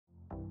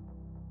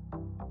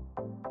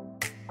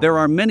There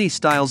are many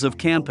styles of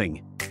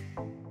camping.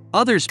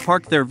 Others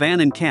park their van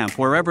and camp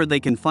wherever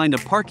they can find a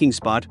parking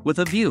spot with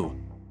a view.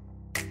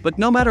 But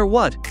no matter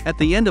what, at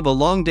the end of a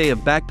long day of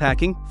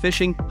backpacking,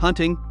 fishing,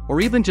 hunting, or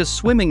even just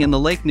swimming in the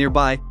lake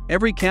nearby,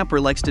 every camper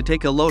likes to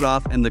take a load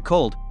off and the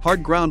cold,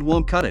 hard ground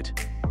won't cut it.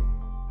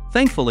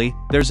 Thankfully,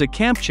 there's a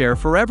camp chair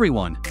for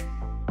everyone.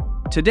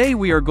 Today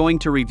we are going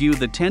to review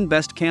the 10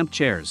 best camp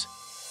chairs.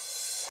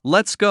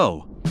 Let's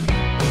go!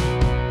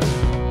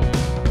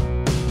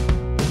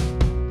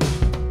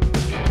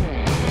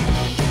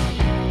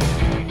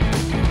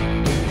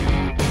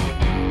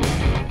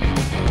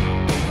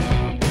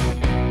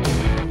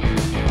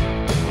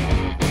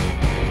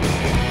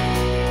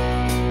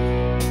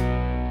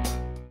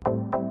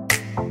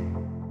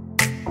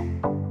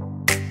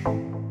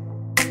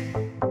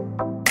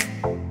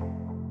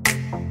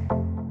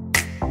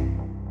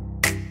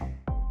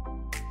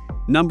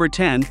 Number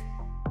 10.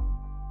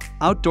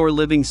 Outdoor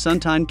Living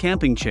SUNTIME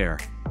Camping Chair.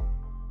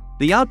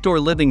 The Outdoor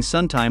Living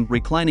SUNTIME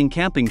reclining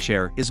camping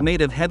chair is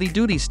made of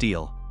heavy-duty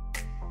steel.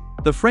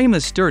 The frame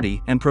is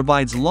sturdy and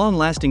provides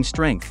long-lasting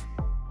strength.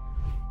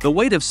 The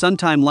weight of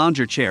SUNTIME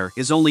lounger chair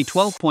is only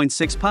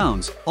 12.6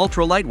 pounds,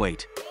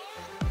 ultra-lightweight.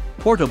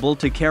 Portable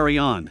to carry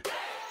on.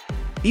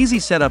 Easy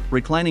setup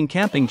reclining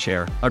camping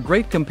chair, a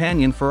great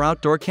companion for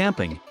outdoor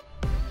camping.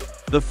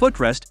 The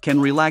footrest can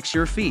relax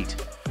your feet.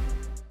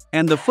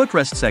 And the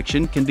footrest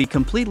section can be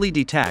completely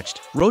detached.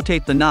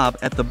 Rotate the knob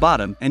at the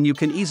bottom and you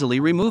can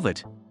easily remove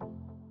it.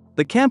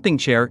 The camping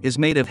chair is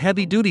made of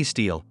heavy-duty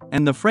steel,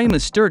 and the frame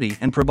is sturdy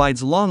and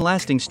provides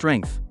long-lasting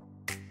strength.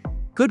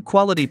 Good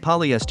quality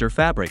polyester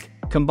fabric,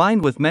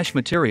 combined with mesh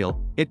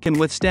material, it can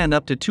withstand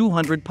up to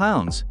 200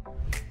 pounds.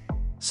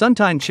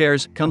 SUNTIME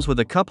chairs comes with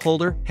a cup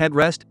holder,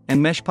 headrest,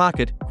 and mesh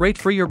pocket, great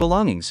for your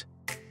belongings.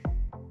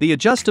 The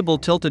adjustable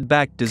tilted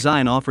back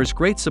design offers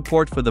great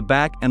support for the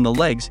back and the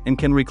legs and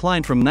can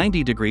recline from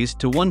 90 degrees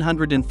to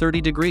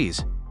 130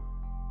 degrees.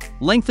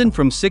 Lengthen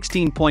from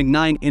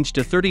 16.9 inch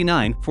to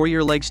 39 for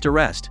your legs to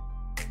rest.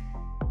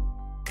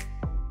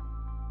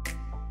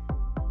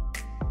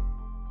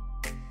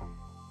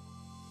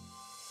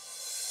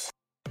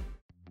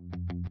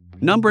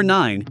 Number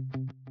 9.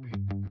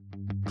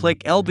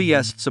 CLIQ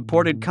LBS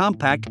Supported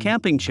Compact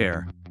Camping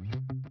Chair.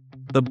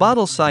 The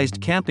bottle-sized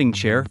camping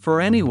chair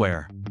for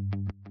anywhere.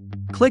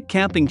 CLIQ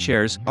camping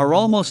chairs are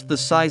almost the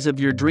size of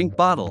your drink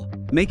bottle,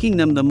 making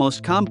them the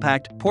most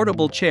compact,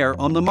 portable chair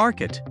on the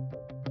market.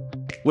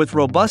 With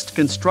robust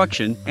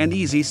construction and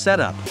easy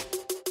setup.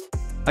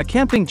 A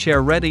camping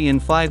chair ready in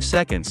 5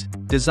 seconds.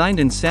 Designed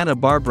in Santa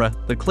Barbara,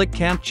 the CLIQ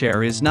camp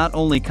chair is not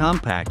only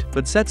compact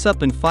but sets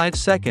up in 5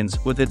 seconds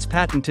with its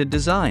patented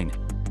design.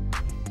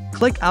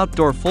 CLIQ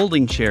outdoor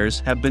folding chairs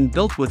have been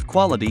built with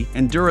quality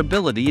and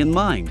durability in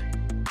mind.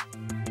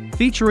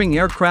 Featuring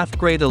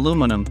aircraft-grade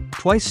aluminum,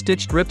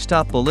 twice-stitched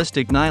ripstop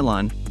ballistic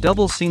nylon,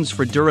 double seams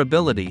for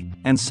durability,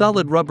 and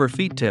solid rubber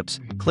feet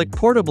tips, CLIQ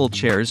portable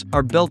chairs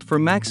are built for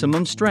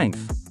maximum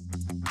strength.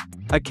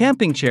 A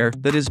camping chair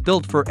that is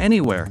built for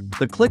anywhere,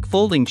 the CLIQ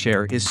folding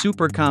chair is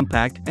super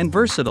compact and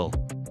versatile.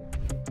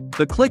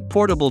 The CLIQ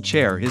portable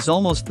chair is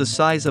almost the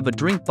size of a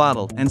drink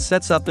bottle and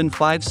sets up in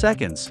 5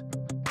 seconds.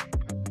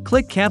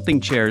 CLIQ camping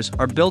chairs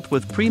are built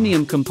with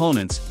premium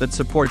components that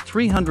support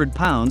 300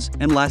 pounds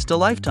and last a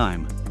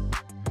lifetime.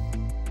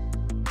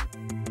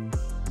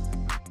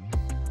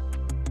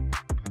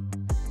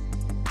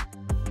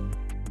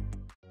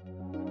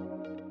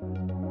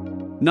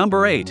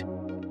 Number 8.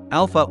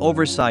 Alpha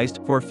Oversized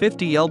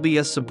 450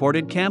 LBS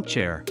Supported Camp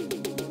Chair.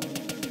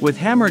 With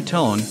hammer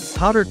tone,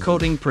 powder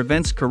coating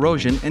prevents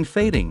corrosion and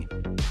fading.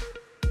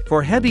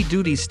 For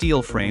heavy-duty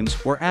steel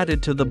frames were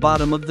added to the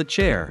bottom of the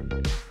chair.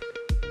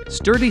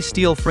 Sturdy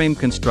steel frame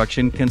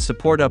construction can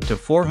support up to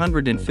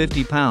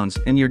 450 pounds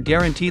and you're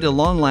guaranteed a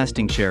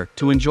long-lasting chair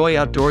to enjoy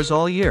outdoors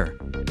all year.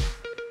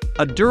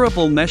 A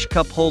durable mesh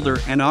cup holder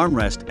and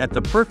armrest at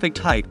the perfect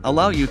height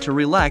allow you to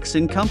relax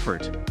in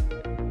comfort.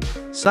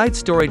 Side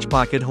storage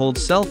pocket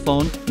holds cell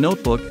phone,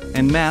 notebook,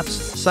 and maps.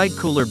 Side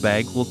cooler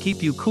bag will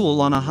keep you cool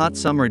on a hot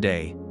summer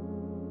day.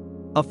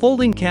 A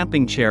folding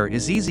camping chair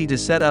is easy to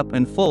set up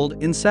and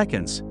fold in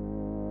seconds.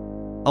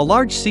 A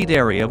large seat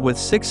area with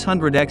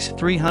 600x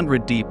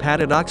 300D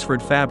padded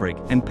Oxford fabric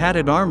and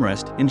padded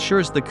armrest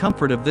ensures the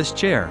comfort of this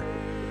chair.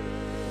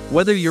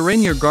 Whether you're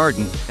in your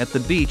garden, at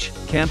the beach,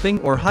 camping,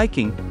 or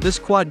hiking, this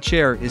quad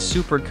chair is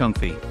super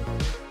comfy.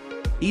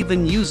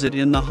 Even use it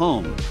in the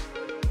home.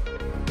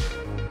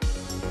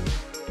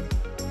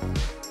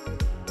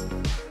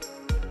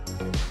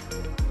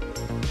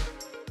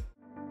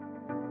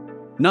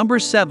 Number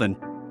 7.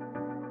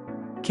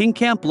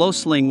 KingCamp Low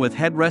Sling with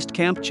Headrest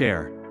Camp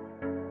Chair.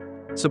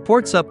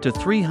 Supports up to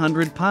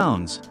 300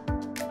 pounds.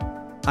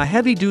 A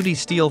heavy-duty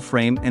steel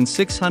frame and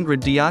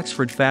 600D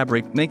Oxford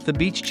fabric make the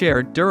beach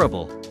chair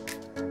durable.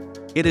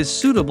 It is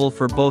suitable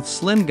for both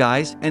slim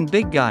guys and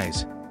big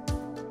guys.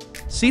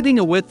 Seating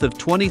a width of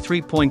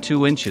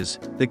 23.2 inches,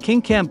 the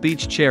KingCamp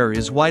beach chair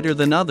is wider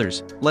than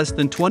others, less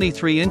than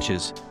 23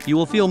 inches. You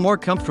will feel more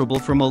comfortable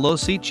from a low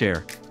seat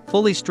chair,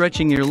 fully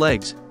stretching your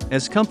legs,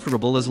 as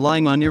comfortable as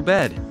lying on your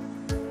bed.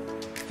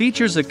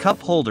 Features a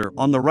cup holder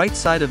on the right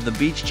side of the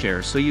beach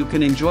chair so you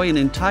can enjoy an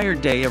entire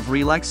day of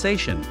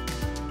relaxation.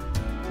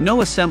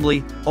 No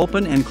assembly,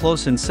 open and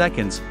close in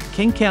seconds,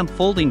 KingCamp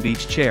folding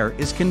beach chair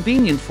is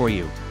convenient for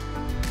you.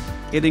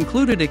 It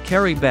included a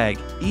carry bag,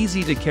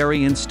 easy to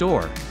carry and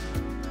store.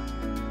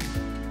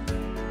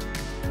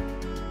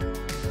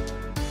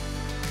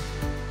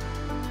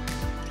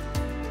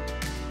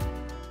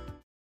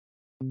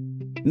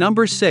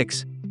 Number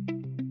 6.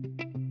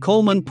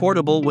 Coleman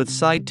Portable with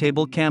Side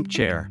Table Camp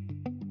Chair.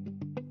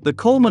 The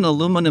Coleman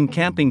aluminum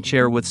camping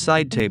chair with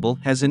side table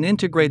has an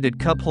integrated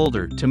cup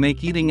holder to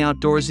make eating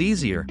outdoors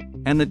easier,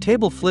 and the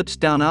table flips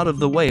down out of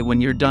the way when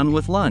you're done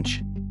with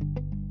lunch.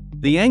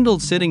 The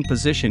angled sitting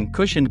position,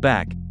 cushioned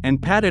back,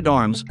 and padded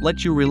arms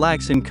let you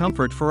relax in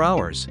comfort for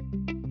hours.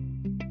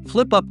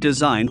 Flip-up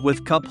design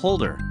with cup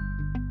holder.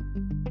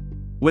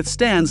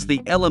 Withstands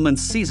the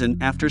elements season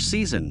after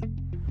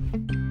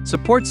season.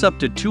 Supports up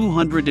to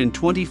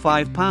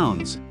 225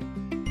 pounds.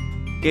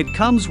 It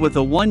comes with a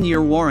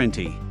 1-year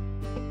warranty.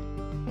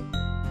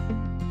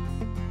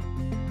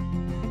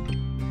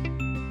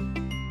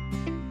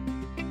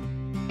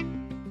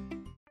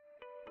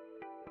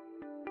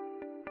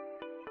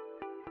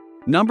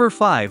 Number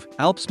 5.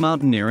 Alps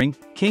Mountaineering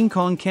King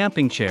Kong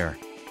Camping Chair.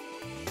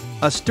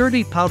 A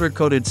sturdy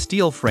powder-coated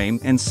steel frame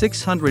and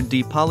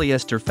 600D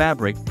polyester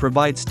fabric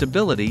provide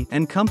stability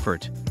and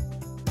comfort.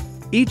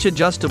 Each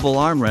adjustable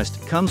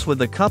armrest comes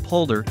with a cup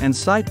holder and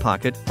side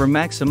pocket for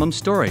maximum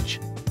storage.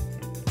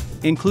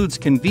 Includes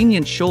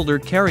convenient shoulder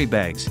carry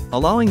bags,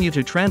 allowing you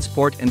to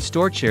transport and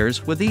store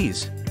chairs with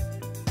ease.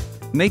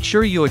 Make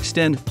sure you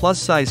extend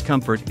plus-size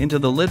comfort into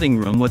the living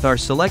room with our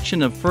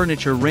selection of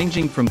furniture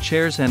ranging from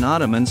chairs and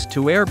ottomans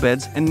to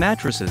airbeds and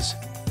mattresses.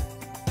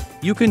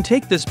 You can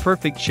take this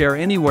perfect chair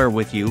anywhere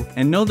with you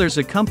and know there's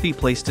a comfy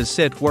place to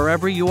sit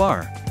wherever you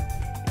are.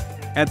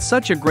 At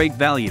such a great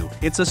value,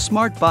 it's a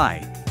smart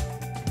buy.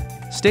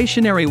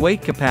 Stationary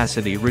weight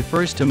capacity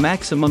refers to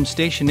maximum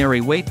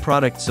stationary weight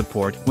product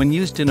support when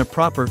used in a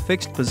proper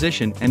fixed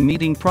position and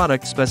meeting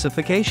product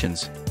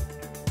specifications.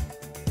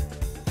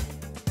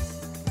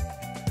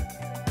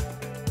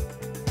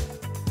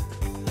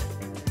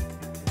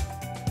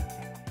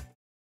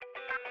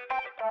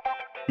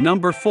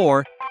 Number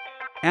 4.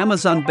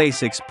 Amazon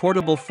Basics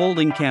Portable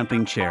Folding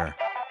Camping Chair.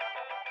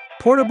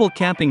 Portable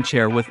camping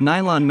chair with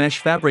nylon mesh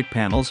fabric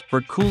panels for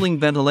cooling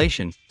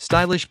ventilation,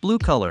 stylish blue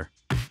color.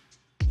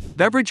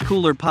 Beverage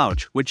cooler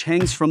pouch which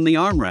hangs from the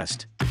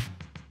armrest.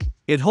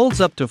 It holds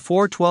up to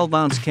 4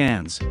 12-ounce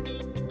cans.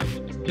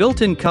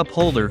 Built-in cup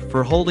holder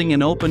for holding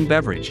an open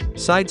beverage,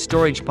 side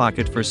storage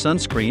pocket for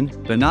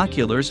sunscreen,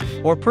 binoculars,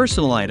 or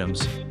personal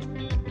items.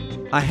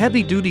 A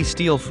heavy-duty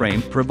steel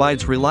frame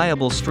provides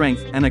reliable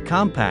strength and a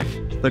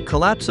compact, the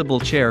collapsible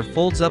chair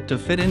folds up to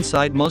fit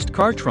inside most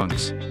car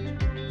trunks.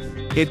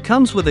 It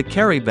comes with a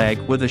carry bag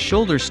with a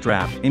shoulder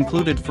strap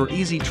included for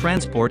easy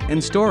transport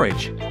and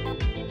storage.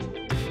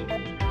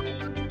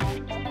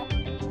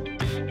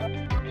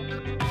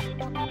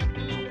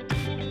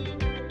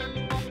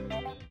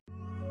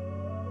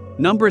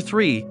 Number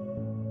 3.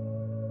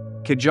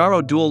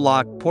 Kijaro Dual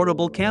Lock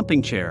Portable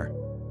Camping Chair.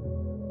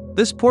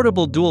 This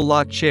portable dual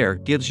lock chair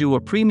gives you a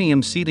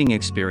premium seating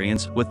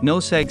experience with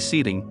no-sag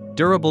seating,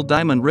 durable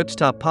diamond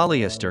ripstop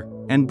polyester,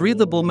 and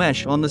breathable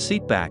mesh on the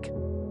seatback.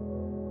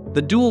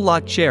 The dual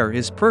lock chair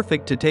is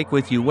perfect to take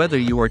with you whether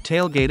you are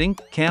tailgating,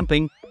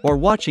 camping, or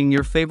watching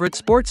your favorite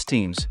sports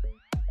teams.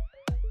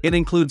 It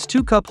includes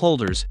 2 cup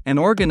holders, an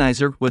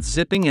organizer with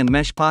zipping and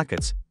mesh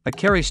pockets, a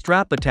carry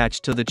strap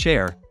attached to the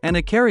chair, and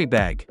a carry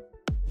bag.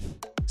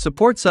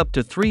 Supports up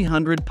to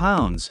 300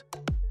 pounds.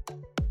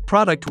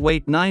 Product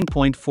weight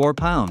 9.4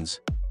 pounds.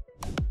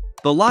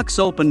 The locks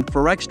open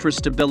for extra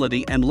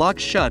stability and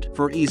locks shut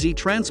for easy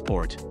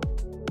transport.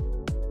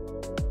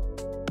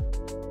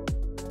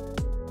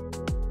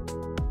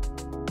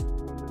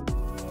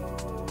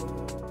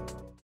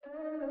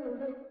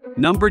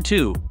 Number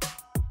 2.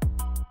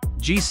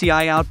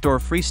 GCI Outdoor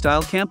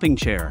Freestyle Camping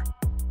Chair.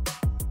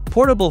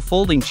 Portable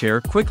folding chair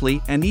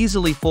quickly and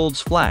easily folds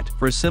flat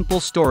for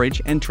simple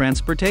storage and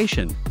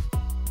transportation.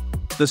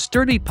 The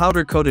sturdy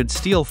powder-coated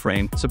steel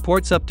frame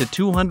supports up to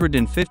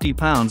 250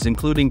 pounds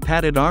including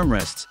padded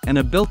armrests and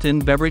a built-in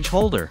beverage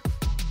holder.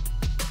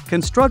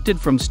 Constructed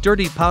from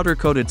sturdy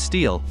powder-coated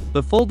steel,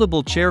 the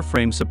foldable chair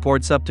frame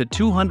supports up to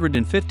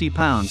 250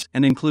 pounds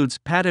and includes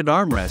padded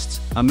armrests,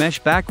 a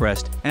mesh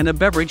backrest, and a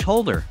beverage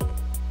holder.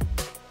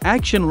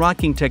 Action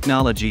rocking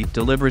technology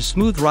delivers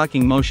smooth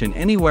rocking motion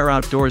anywhere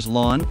outdoors: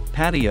 lawn,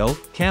 patio,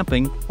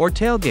 camping, or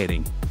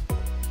tailgating.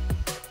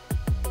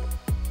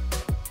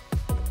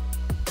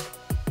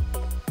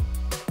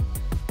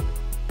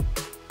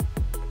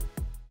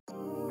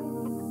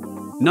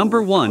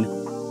 Number 1.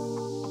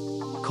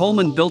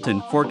 Coleman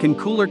Built-in Fork and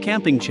Cooler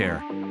Camping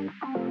Chair.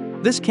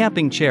 This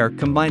camping chair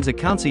combines a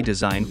bouncy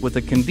design with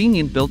a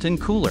convenient built-in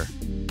cooler.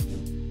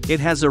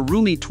 It has a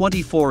roomy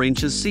 24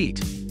 inches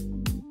seat.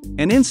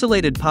 An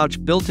insulated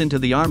pouch built into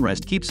the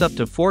armrest keeps up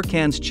to 4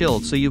 cans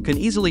chilled so you can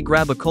easily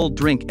grab a cold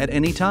drink at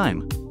any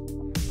time.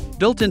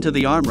 Built into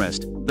the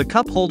armrest, the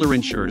cup holder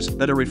ensures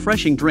that a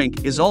refreshing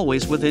drink is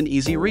always within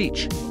easy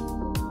reach.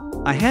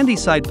 A handy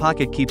side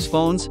pocket keeps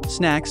phones,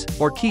 snacks,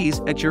 or keys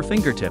at your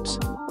fingertips.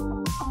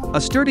 A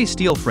sturdy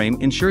steel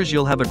frame ensures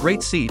you'll have a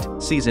great seat,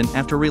 season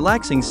after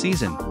relaxing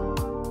season.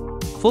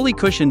 Fully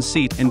cushioned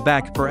seat and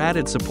back for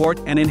added support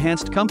and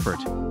enhanced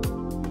comfort.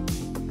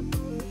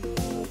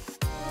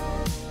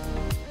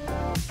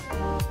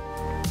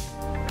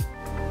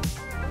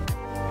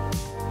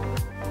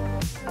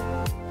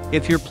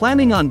 If you're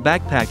planning on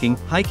backpacking,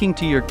 hiking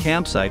to your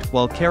campsite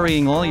while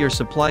carrying all your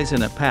supplies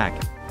in a pack,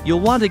 you'll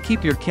want to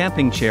keep your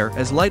camping chair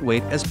as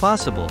lightweight as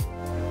possible.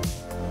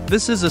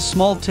 This is a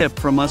small tip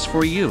from us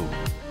for you.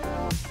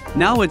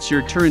 Now it's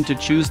your turn to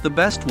choose the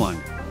best one.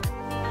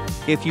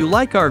 If you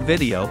like our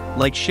video,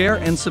 like, share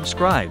and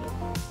subscribe.